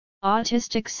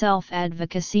Autistic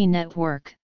Self-Advocacy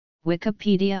Network,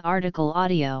 Wikipedia article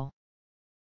audio.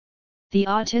 The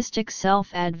Autistic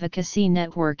Self-Advocacy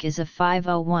Network is a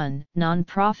 501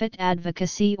 non-profit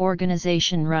advocacy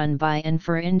organization run by and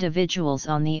for individuals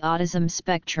on the autism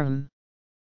spectrum.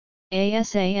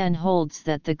 ASAN holds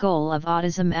that the goal of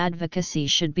autism advocacy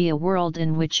should be a world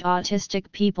in which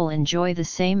autistic people enjoy the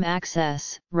same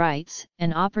access, rights,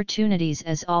 and opportunities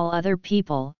as all other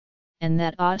people, and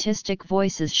that autistic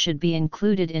voices should be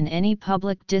included in any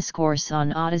public discourse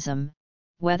on autism,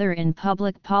 whether in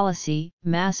public policy,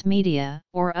 mass media,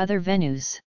 or other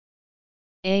venues.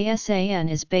 ASAN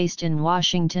is based in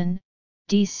Washington,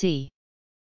 D.C.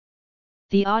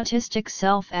 The Autistic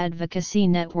Self-Advocacy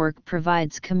Network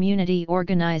provides community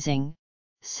organizing,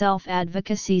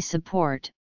 self-advocacy support,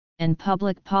 and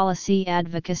public policy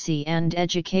advocacy and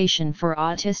education for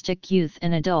autistic youth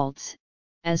and adults,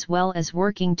 as well as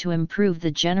working to improve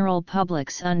the general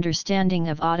public's understanding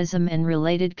of autism and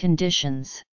related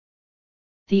conditions.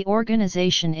 The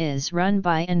organization is run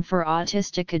by and for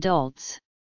autistic adults.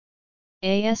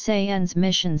 ASAN's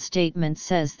mission statement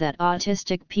says that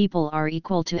autistic people are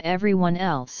equal to everyone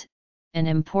else, and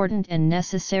important and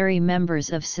necessary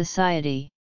members of society.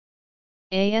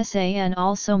 ASAN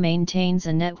also maintains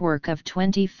a network of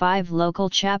 25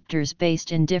 local chapters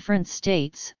based in different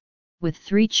states, with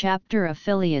 3 chapter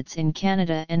affiliates in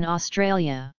Canada and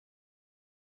Australia.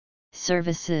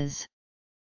 Services.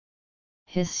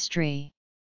 History.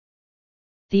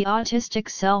 The Autistic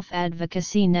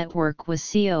Self-Advocacy Network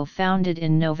was founded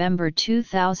in November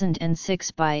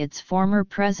 2006 by its former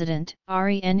president,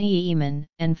 Ari Neeman,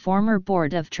 and former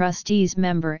Board of Trustees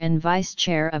member and Vice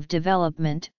Chair of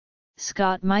Development,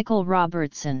 Scott Michael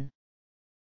Robertson.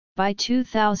 By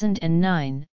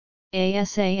 2009,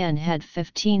 ASAN had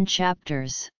 15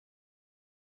 chapters.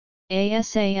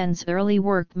 ASAN's early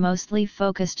work mostly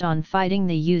focused on fighting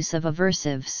the use of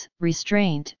aversives,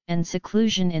 restraint, and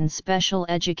seclusion in special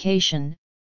education.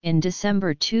 In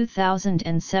December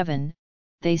 2007,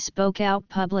 they spoke out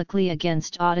publicly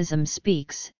against Autism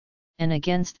Speaks, and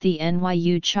against the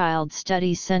NYU Child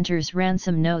Study Center's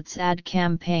Ransom Notes ad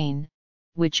campaign,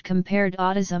 which compared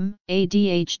autism,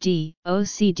 ADHD,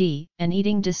 OCD, and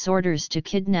eating disorders to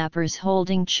kidnappers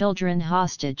holding children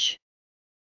hostage.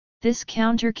 This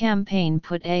counter-campaign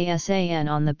put ASAN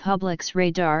on the public's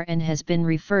radar and has been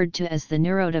referred to as the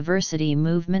neurodiversity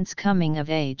movement's coming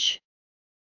of age.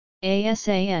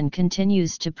 ASAN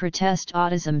continues to protest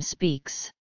Autism Speaks.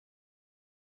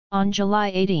 On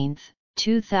July 18,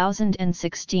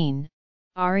 2016,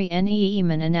 Ari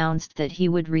Neeman announced that he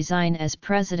would resign as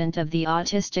president of the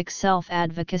Autistic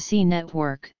Self-Advocacy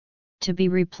Network, to be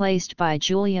replaced by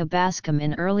Julia Bascom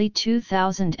in early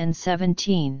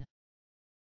 2017.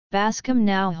 Bascom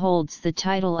now holds the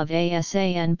title of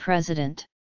ASAN President.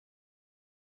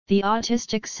 The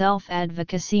Autistic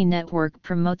Self-Advocacy Network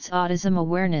promotes autism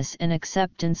awareness and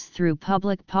acceptance through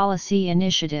public policy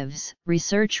initiatives,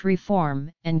 research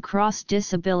reform, and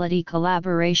cross-disability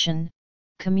collaboration,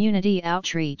 community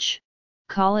outreach,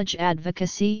 college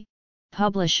advocacy,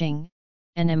 publishing,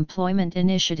 and employment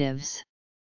initiatives.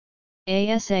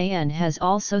 ASAN has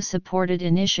also supported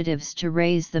initiatives to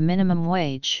raise the minimum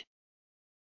wage.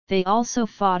 They also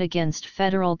fought against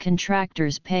federal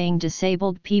contractors paying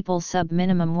disabled people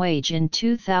sub-minimum wage in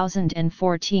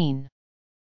 2014.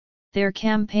 Their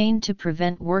campaign to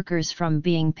prevent workers from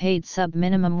being paid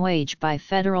sub-minimum wage by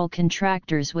federal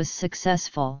contractors was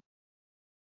successful.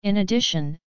 In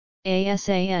addition,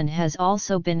 ASAN has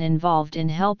also been involved in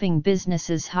helping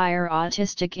businesses hire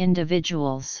autistic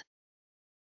individuals.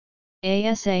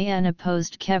 ASAN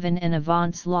opposed Kevin and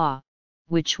Yvonne's law,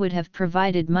 which would have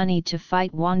provided money to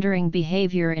fight wandering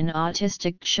behavior in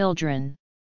autistic children.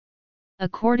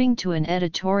 According to an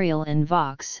editorial in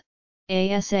Vox,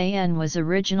 ASAN was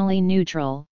originally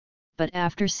neutral, but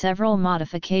after several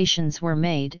modifications were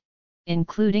made,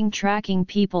 including tracking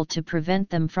people to prevent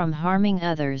them from harming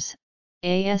others,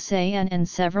 ASAN and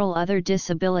several other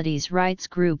disabilities rights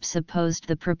groups opposed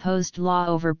the proposed law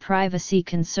over privacy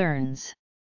concerns.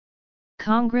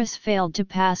 Congress failed to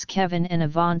pass Kevin and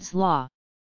Yvonne's law.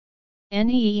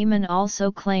 Neeman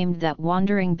also claimed that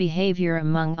wandering behavior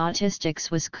among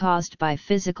autistics was caused by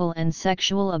physical and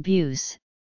sexual abuse,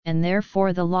 and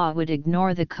therefore the law would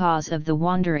ignore the cause of the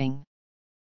wandering.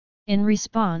 In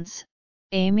response,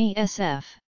 Amy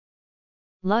S.F.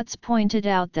 Lutz pointed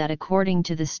out that according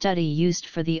to the study used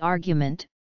for the argument,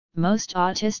 most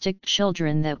autistic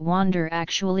children that wander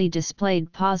actually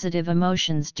displayed positive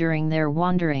emotions during their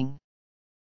wandering.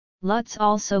 Lutz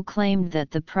also claimed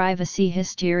that the privacy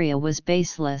hysteria was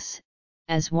baseless,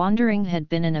 as wandering had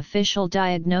been an official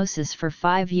diagnosis for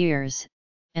 5 years,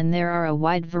 and there are a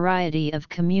wide variety of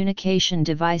communication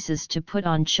devices to put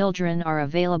on children are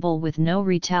available with no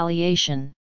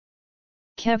retaliation.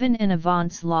 Kevin and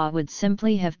Yvonne's law would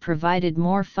simply have provided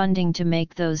more funding to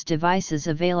make those devices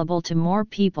available to more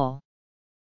people.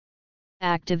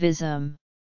 Activism.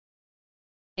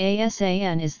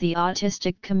 ASAN is the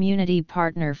autistic community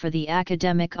partner for the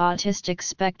Academic Autistic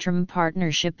Spectrum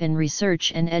Partnership in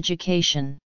Research and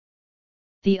Education.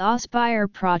 The Aspire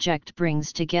project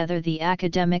brings together the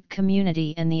academic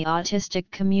community and the autistic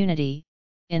community,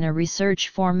 in a research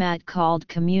format called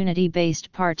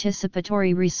Community-Based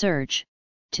Participatory Research,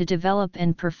 to develop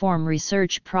and perform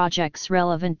research projects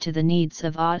relevant to the needs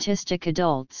of autistic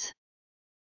adults.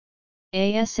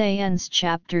 ASAN's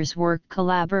chapters work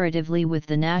collaboratively with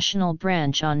the national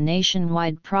branch on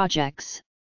nationwide projects.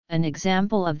 An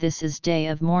example of this is Day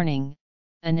of Mourning,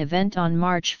 an event on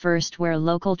March 1 where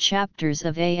local chapters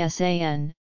of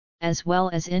ASAN, as well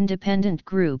as independent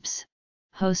groups,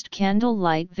 host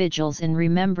candlelight vigils in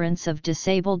remembrance of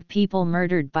disabled people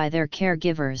murdered by their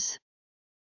caregivers.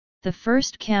 The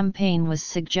first campaign was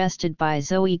suggested by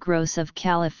Zoe Gross of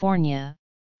California,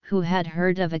 who had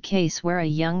heard of a case where a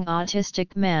young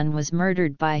autistic man was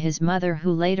murdered by his mother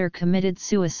who later committed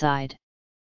suicide.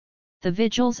 The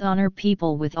vigils honor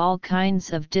people with all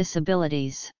kinds of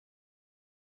disabilities.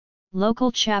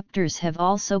 Local chapters have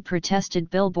also protested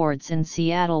billboards in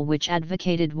Seattle which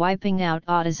advocated wiping out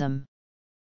autism.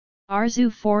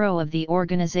 Arzu Foro of the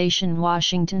organization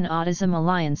Washington Autism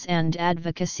Alliance and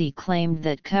Advocacy claimed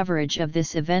that coverage of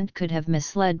this event could have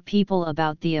misled people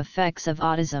about the effects of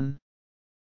autism.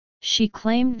 She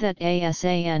claimed that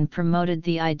ASAN promoted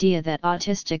the idea that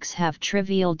autistics have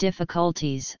trivial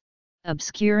difficulties,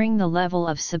 obscuring the level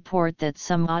of support that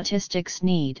some autistics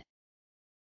need.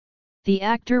 The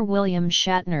actor William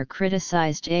Shatner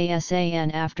criticized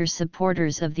ASAN after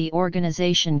supporters of the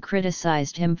organization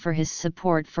criticized him for his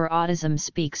support for Autism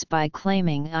Speaks by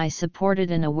claiming "I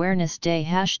supported an Awareness Day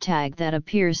hashtag that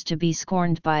appears to be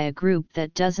scorned by a group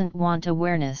that doesn't want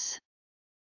awareness."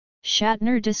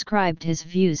 Shatner described his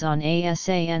views on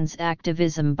ASAN's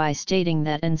activism by stating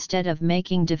that instead of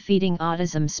making defeating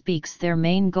Autism Speaks their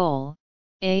main goal,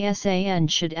 ASAN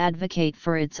should advocate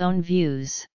for its own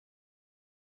views.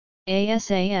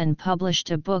 ASAN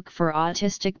published a book for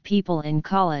autistic people in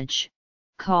college,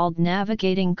 called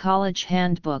Navigating College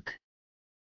Handbook.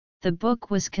 The book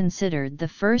was considered the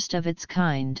first of its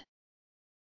kind.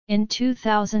 In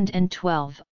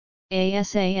 2012,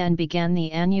 ASAN began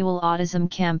the annual Autism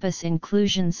Campus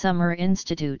Inclusion Summer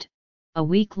Institute, a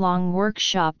week-long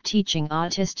workshop teaching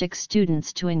autistic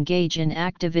students to engage in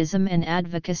activism and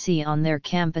advocacy on their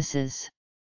campuses.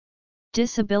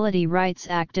 Disability rights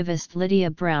activist Lydia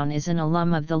Brown is an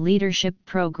alum of the leadership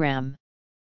program.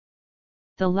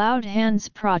 The Loud Hands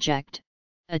Project,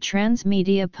 a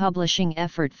transmedia publishing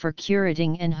effort for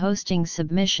curating and hosting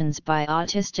submissions by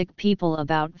autistic people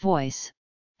about voice,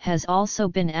 has also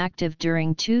been active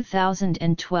during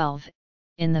 2012,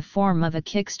 in the form of a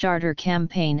Kickstarter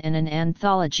campaign and an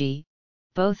anthology,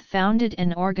 both founded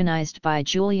and organized by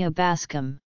Julia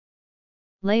Bascom.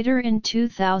 Later in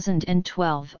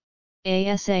 2012,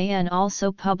 ASAN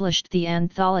also published the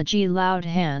anthology Loud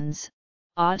Hands,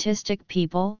 Autistic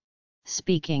People,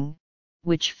 Speaking,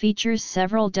 which features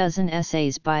several dozen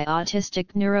essays by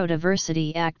autistic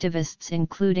neurodiversity activists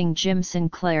including Jim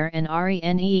Sinclair and Ari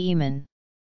N. Eamon.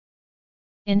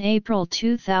 In April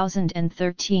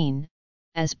 2013,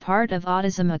 as part of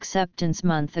Autism Acceptance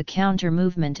Month, a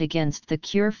counter-movement against the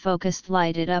cure-focused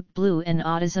Light It Up Blue and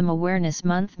Autism Awareness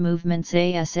Month movements,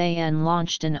 ASAN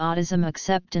launched an Autism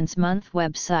Acceptance Month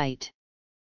website.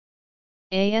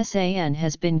 ASAN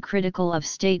has been critical of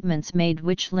statements made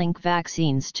which link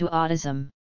vaccines to autism.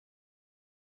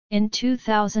 In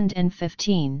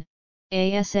 2015,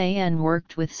 ASAN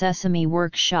worked with Sesame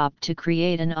Workshop to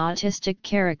create an autistic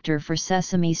character for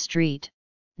Sesame Street,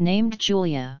 named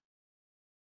Julia.